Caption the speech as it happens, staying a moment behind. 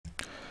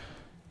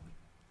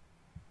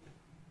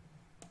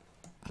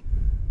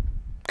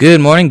Good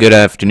morning, good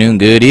afternoon,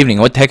 good evening.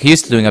 What the heck are you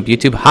still doing up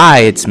YouTube? Hi,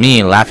 it's me,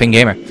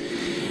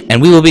 LaughingGamer.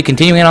 And we will be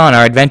continuing on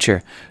our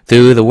adventure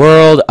through the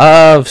world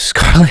of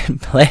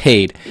Scarlet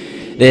Blade.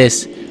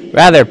 This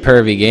rather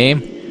pervy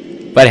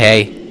game, but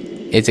hey,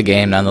 it's a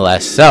game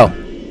nonetheless. So,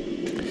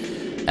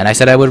 and I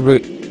said I would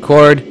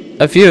record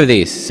a few of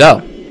these. So,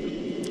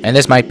 and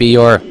this might be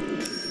your,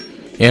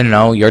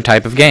 your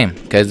type of game,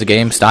 because the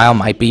game style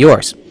might be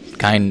yours.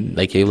 Kind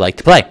like you like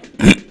to play.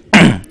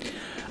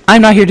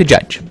 I'm not here to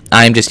judge.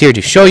 I'm just here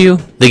to show you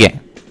the game.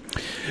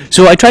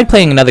 So I tried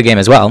playing another game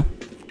as well.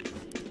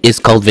 It's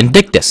called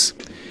Vindictus.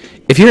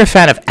 If you're a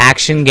fan of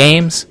action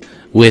games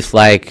with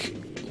like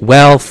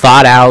well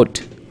thought out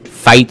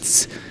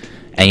fights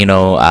and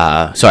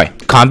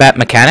combat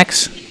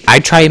mechanics, I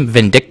tried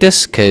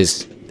Vindictus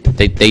because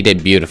they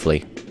did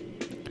beautifully.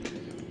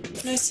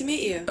 Nice to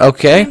meet you.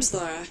 Okay. My name's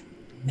Laura.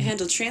 I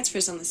handle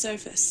transfers on the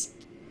surface.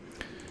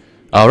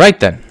 All right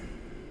then.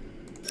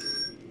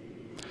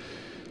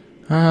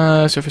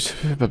 Surface,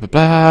 blah, blah,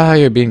 blah.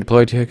 You're being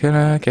deployed to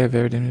Arkana. Okay,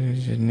 very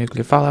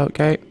nuclear fallout.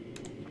 Okay.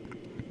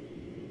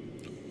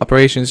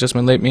 Operations just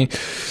went late me.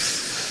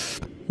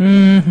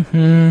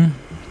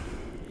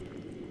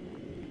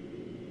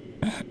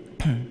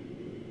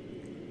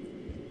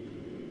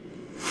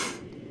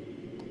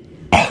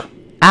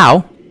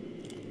 Ow.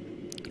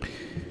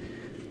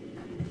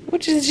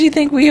 What did you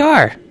think we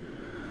are?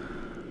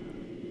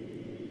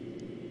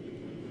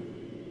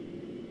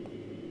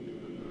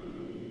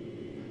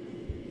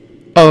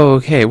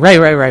 Okay, right.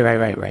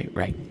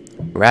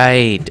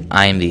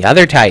 I'm the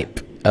other type.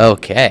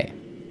 Okay.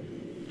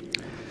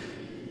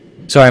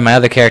 Sorry, my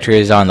other character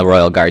is on the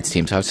Royal Guards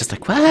team, so I was just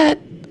like, what?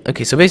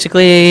 Okay, so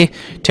basically,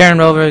 Terran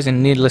rovers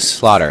and needless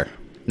slaughter.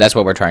 That's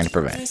what we're trying to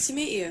prevent. Nice to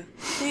meet you.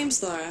 My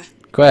name's Laura.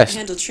 Quest. I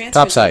handle transfers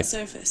Topside. on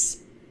the surface.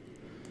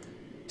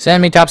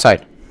 Send me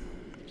topside.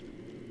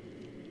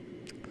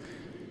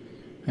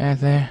 Right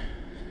there.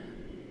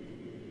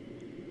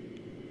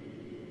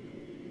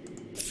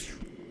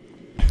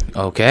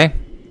 Okay.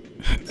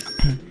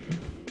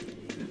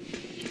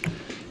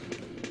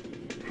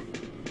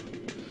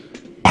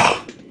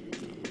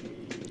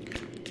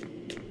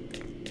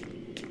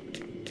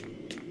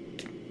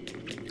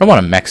 I want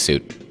a mech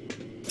suit.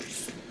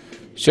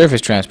 Surface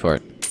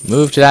transport.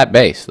 Move to that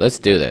base. Let's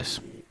do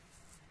this.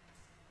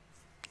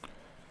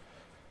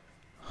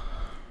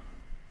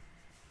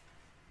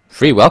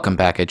 Free welcome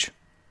package.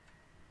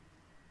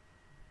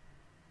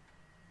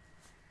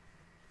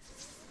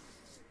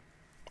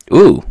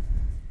 Ooh.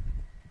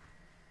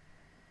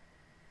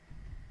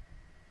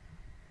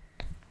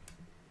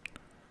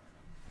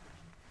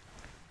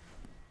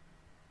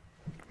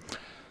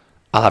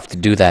 I'll have to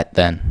do that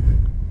then.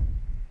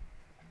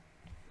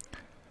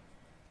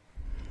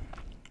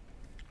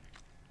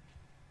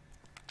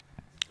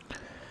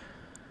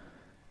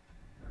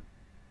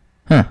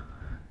 Huh.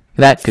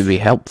 That could be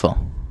helpful.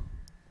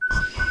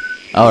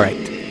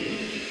 Alright.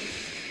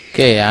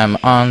 Okay, I'm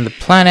on the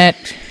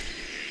planet.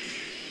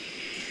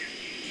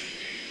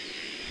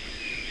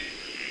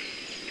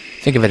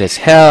 Think of it as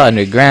hell,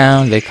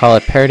 underground. They call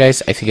it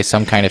paradise. I think it's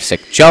some kind of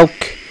sick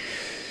joke.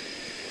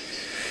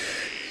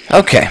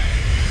 Okay.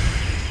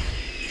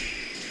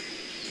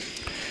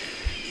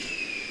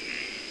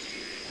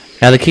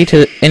 Now, the key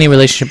to any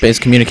relationship is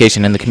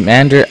communication, and the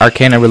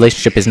Commander-Arkana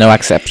relationship is no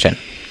exception.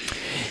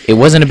 It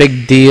wasn't a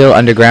big deal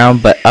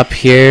underground, but up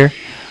here,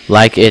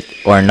 like it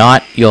or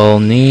not, you'll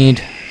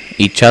need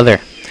each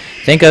other.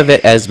 Think of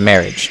it as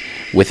marriage,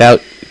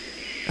 without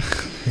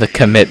the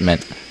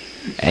commitment,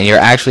 and you're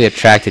actually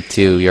attracted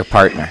to your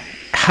partner.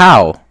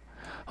 How?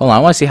 Hold on, I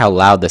want to see how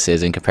loud this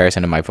is in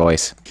comparison to my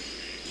voice.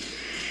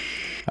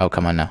 Oh,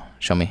 come on now.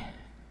 Show me.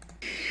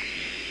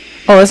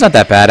 Oh, that's not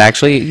that bad,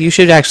 actually. You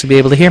should actually be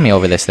able to hear me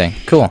over this thing.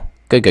 Cool.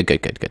 Good. Okay.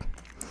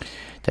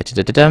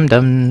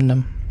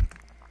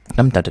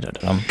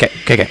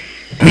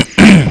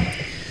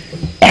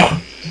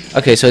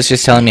 Okay, so it's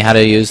just telling me how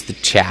to use the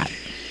chat.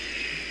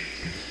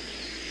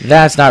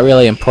 That's not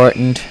really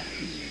important.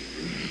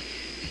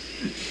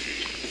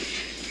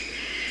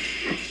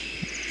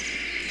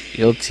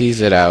 You'll tease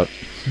it out.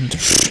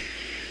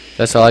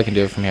 That's all I can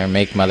do from here.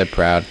 Make mother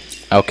proud.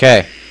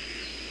 Okay.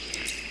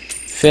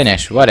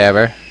 Finish.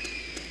 Whatever.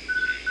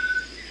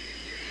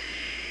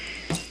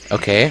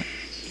 Okay.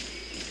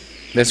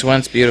 This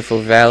once beautiful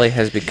valley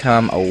has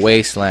become a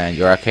wasteland.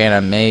 Your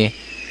Arkana may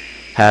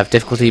have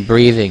difficulty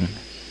breathing.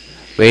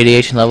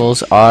 Radiation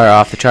levels are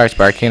off the charts,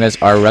 but Arkanas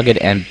are rugged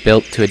and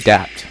built to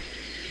adapt.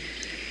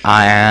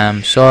 I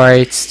am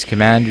sorry,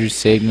 Commander's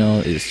signal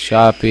is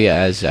choppy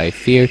as I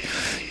fear.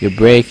 You're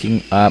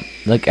breaking up.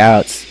 Look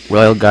out,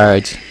 Royal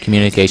Guards.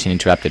 Communication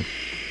interrupted.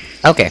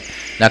 Okay,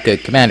 not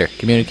good. Commander,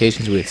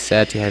 communications with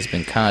SETI has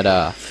been cut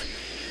off.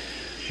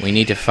 We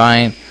need to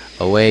find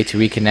a way to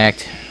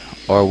reconnect,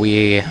 or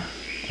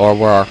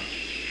we're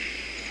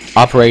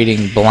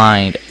operating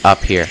blind up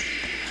here.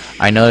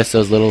 I noticed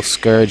those little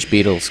scourge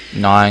beetles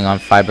gnawing on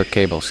fiber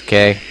cables,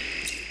 okay?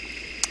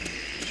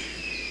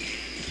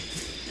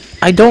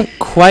 I don't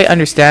quite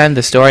understand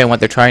the story and what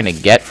they're trying to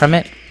get from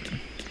it.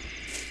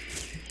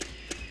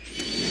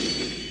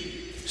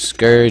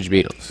 Scourge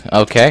beetles.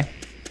 Okay.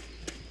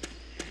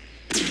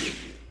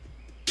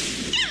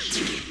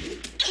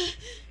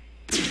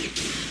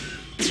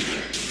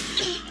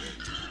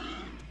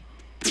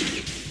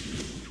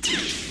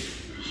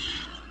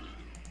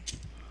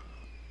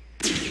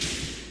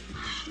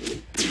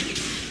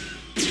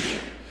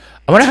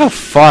 I wonder how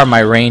far my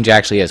range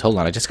actually is. Hold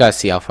on, I just gotta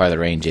see how far the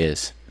range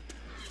is.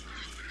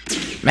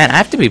 Man, I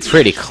have to be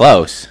pretty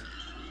close.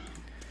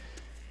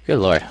 Good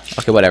lord.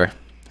 Okay, whatever.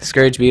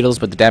 Scourge beetles,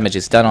 but the damage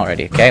is done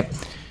already, okay?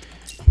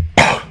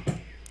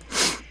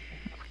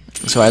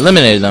 So I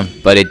eliminated them,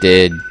 but it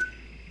did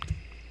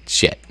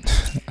shit.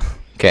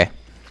 Okay.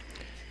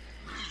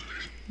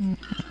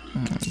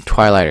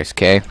 Twilighters,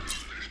 okay?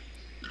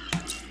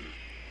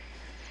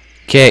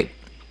 Okay.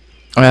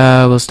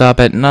 We'll stop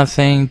at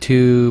nothing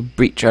to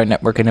breach our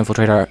network and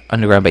infiltrate our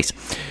underground base.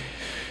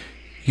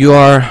 You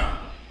are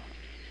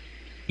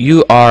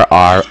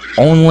our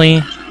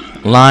only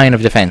line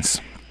of defense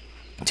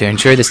to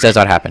ensure this does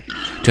not happen.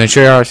 To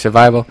ensure our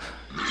survival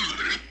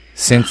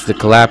since the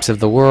collapse of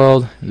the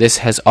world, this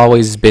has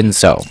always been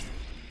so.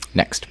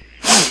 Next.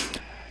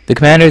 The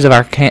commanders of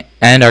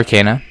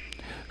Arkana,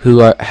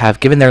 who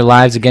have given their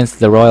lives against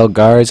the royal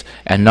guards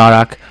and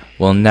Norak,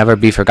 will never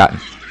be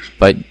forgotten.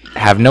 But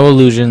have no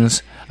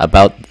illusions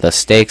about the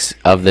stakes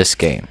of this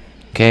game.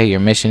 Okay, your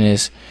mission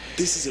is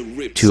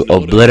to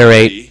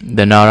obliterate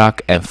the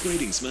Norak and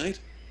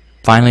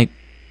finally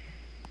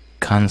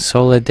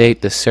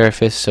consolidate the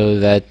surface so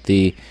that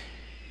the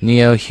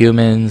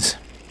neo-humans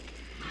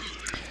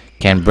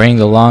can bring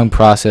the long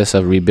process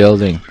of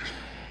rebuilding.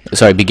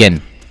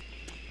 Begin.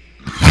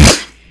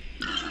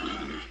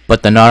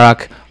 But the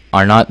Norak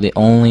are not the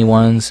only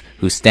ones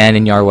who stand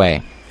in your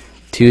way.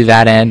 To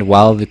that end,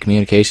 while the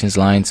communications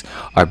lines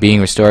are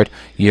being restored,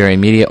 your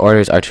immediate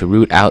orders are to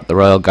root out the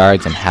royal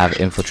guards and have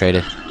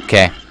infiltrated.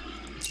 Okay.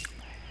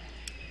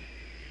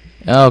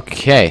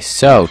 Okay,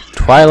 so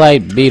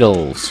Twilight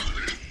beetles.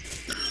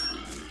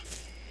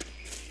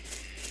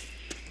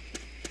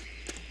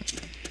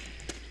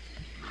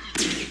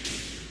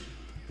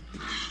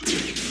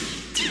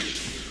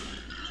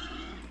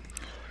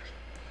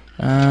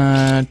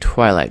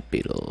 Twilight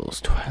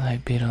beetles.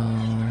 Twilight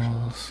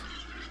beetles.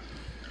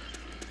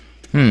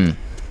 There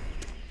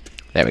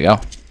we go.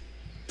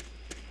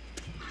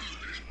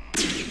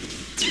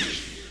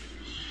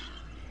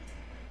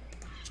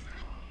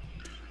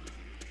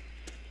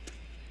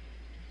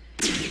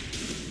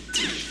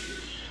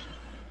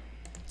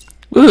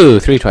 Woo!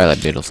 3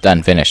 Twilight beetles.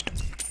 Done. Finished.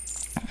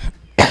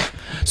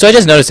 So I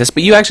just noticed this,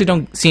 but you actually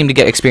don't seem to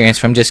get experience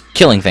from just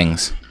killing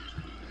things.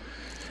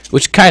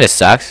 Which kind of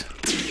sucks.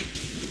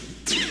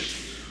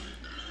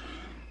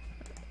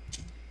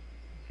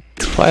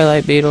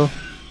 Twilight beetle.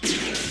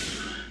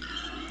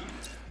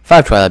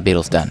 5 Twilight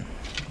beetles done.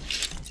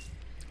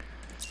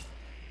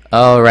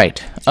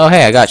 Alright. Oh,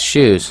 hey, I got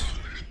shoes.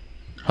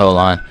 Hold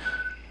on.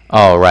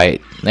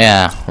 Alright.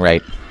 Yeah,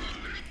 right.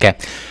 Okay.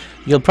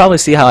 You'll probably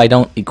see how I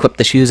don't equip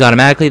the shoes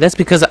automatically. That's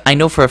because I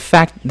know for a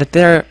fact that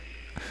they're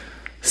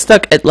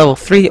stuck at level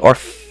 3 or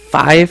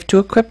 5 to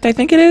equip, I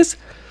think it is.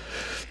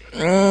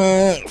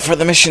 For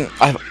the mission,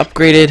 I've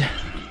upgraded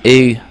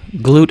a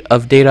glute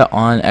of data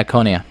on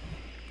Arkana.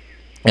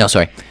 No,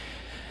 sorry.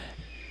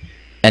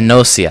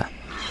 Enosia.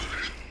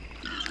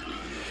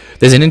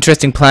 There's an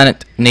interesting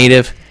planet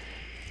native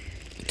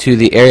to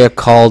the area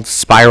called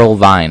Spiral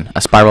Vine.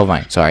 A spiral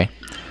vine, sorry.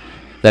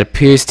 That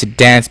appears to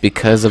dance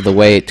because of the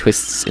way it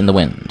twists in the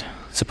wind.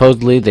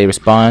 Supposedly, they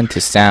respond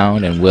to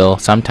sound and will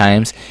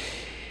sometimes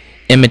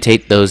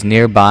imitate those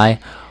nearby.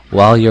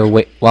 While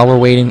we're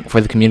waiting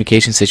for the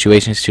communication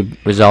situations to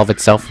resolve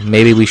itself,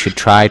 maybe we should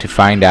try to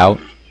find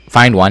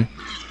one.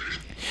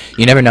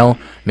 You never know.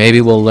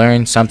 Maybe we'll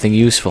learn something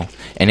useful,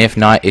 and if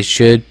not, it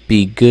should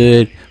be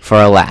good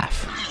for a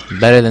laugh.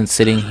 Better than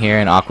sitting here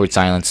in awkward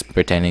silence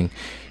pretending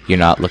you're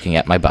not looking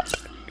at my butt.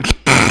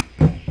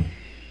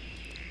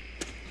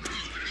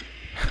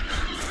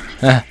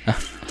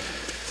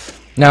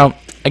 Now,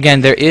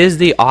 again, there is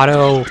the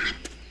auto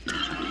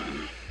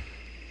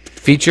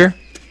feature.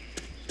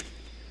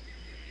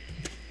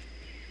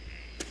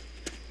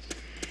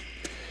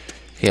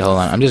 Okay, hold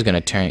on. I'm just going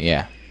to turn,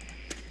 yeah.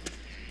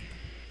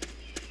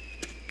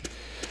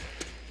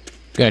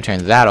 Going to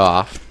turn that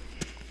off.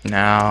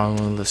 Now,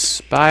 the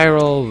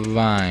spiral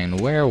vine.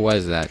 Where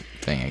was that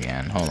thing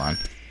again? Hold on.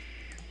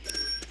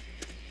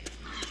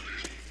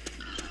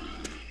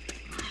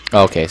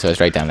 Okay, so it's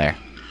right down there.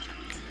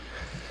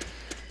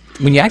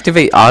 When you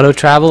activate auto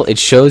travel, it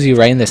shows you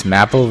right in this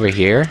map over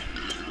here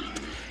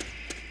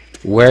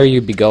where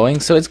you'd be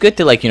going. So it's good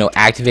to, like, you know,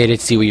 activate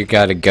it, see where you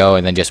gotta go,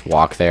 and then just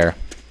walk there.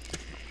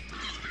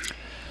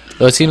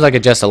 Though it seems like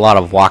it's just a lot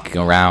of walking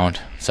around,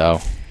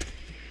 so.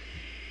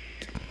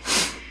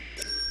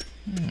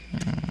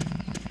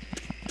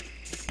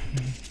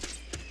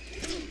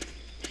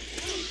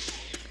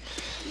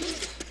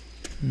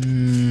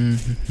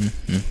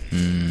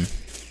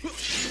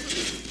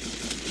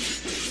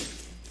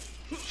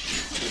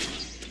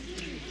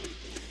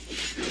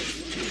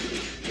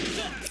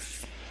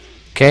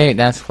 Okay,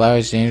 that's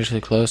flowers dangerously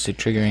close to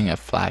triggering a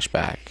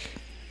flashback.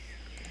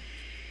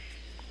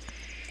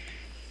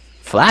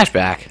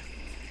 Flashback?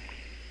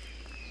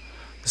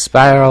 The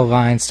spiral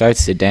vine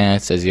starts to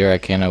dance as your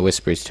Arkana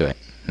whispers to it.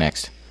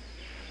 Next.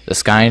 The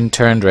sky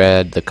turned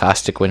red, the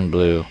caustic wind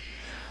blew.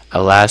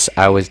 Alas,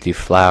 I was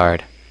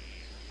deflowered.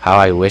 How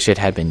I wish it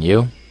had been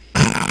you.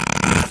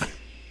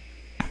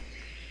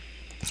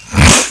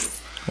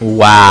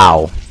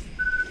 Wow.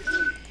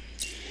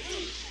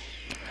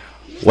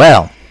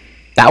 Well,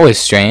 that was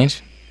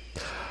strange,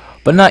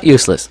 but not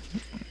useless.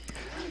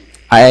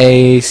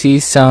 I see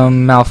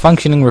some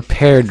malfunctioning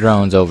repair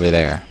drones over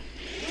there.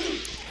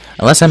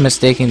 Unless I'm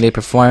mistaken, they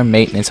perform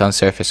maintenance on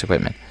surface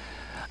equipment.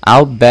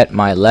 I'll bet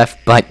my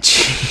left butt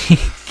cheek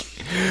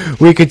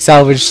we could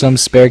salvage some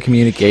spare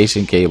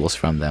communication cables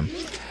from them.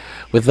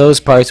 With those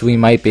parts, we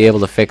might be able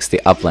to fix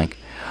the uplink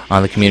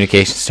on the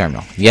communications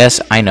terminal. Yes,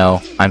 I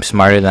know, I'm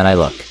smarter than I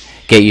look.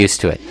 Get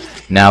used to it.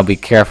 Now be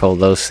careful,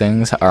 those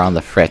things are on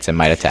the fritz and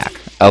might attack.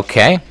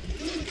 Okay.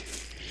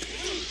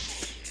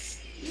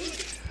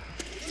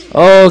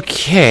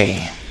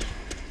 Okay.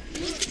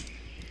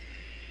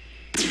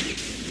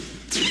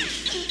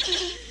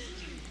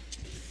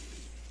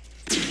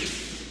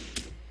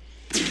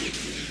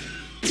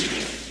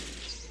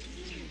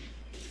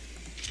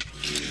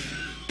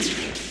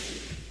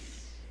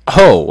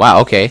 Oh,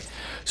 wow, okay.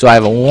 So I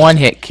have a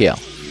one-hit kill.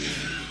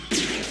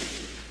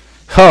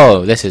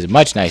 Oh, this is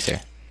much nicer.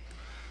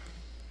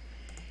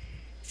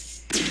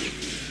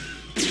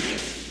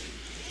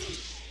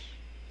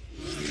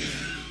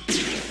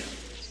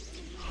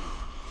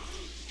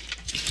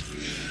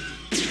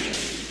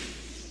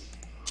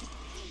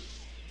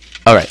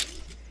 Alright.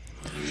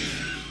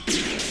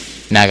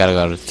 Now I gotta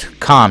go to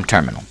comm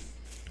terminal.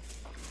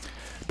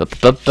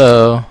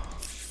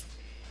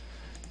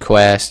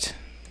 Quest.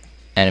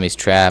 Enemies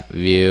trap.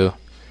 View.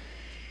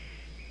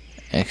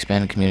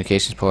 Expand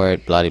communications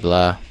port. Blah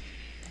blah.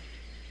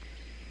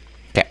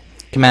 Okay.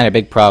 Commander,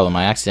 big problem.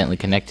 I accidentally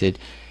connected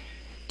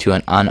to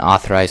an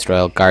unauthorized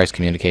Royal Guards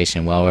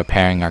communication while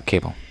repairing our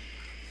cable.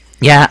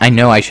 Yeah, I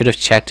know. I should have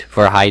checked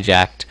for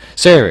hijacked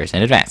servers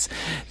in advance.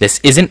 This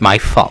isn't my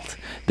fault.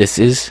 This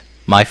is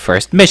my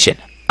first mission.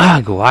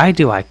 Ugh, why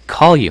do I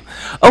call you?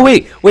 Oh,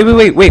 wait.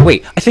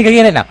 I think I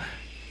get it now.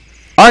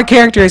 Our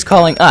character is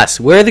calling us.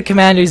 We're the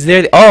commanders.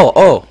 They're the...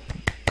 Oh,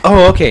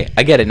 okay.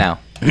 I get it now.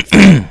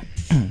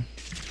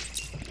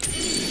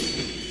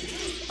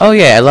 Oh,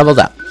 yeah, I leveled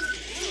up.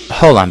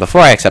 Hold on.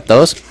 Before I accept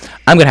those,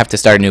 I'm going to have to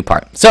start a new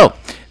part. So,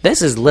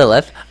 this is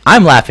Lilith.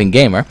 I'm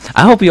LaughingGamer.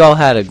 I hope you all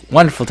had a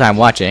wonderful time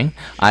watching.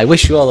 I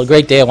wish you all a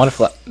great day, a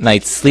wonderful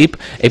night's sleep,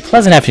 a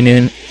pleasant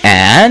afternoon,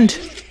 and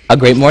a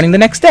great morning the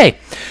next day.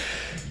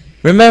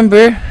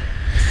 Remember,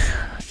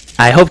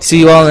 I hope to see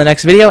you all in the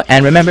next video,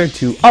 and remember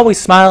to always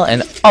smile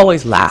and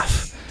always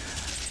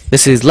laugh.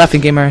 This is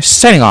LaughingGamer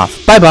signing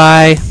off.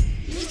 Bye-bye.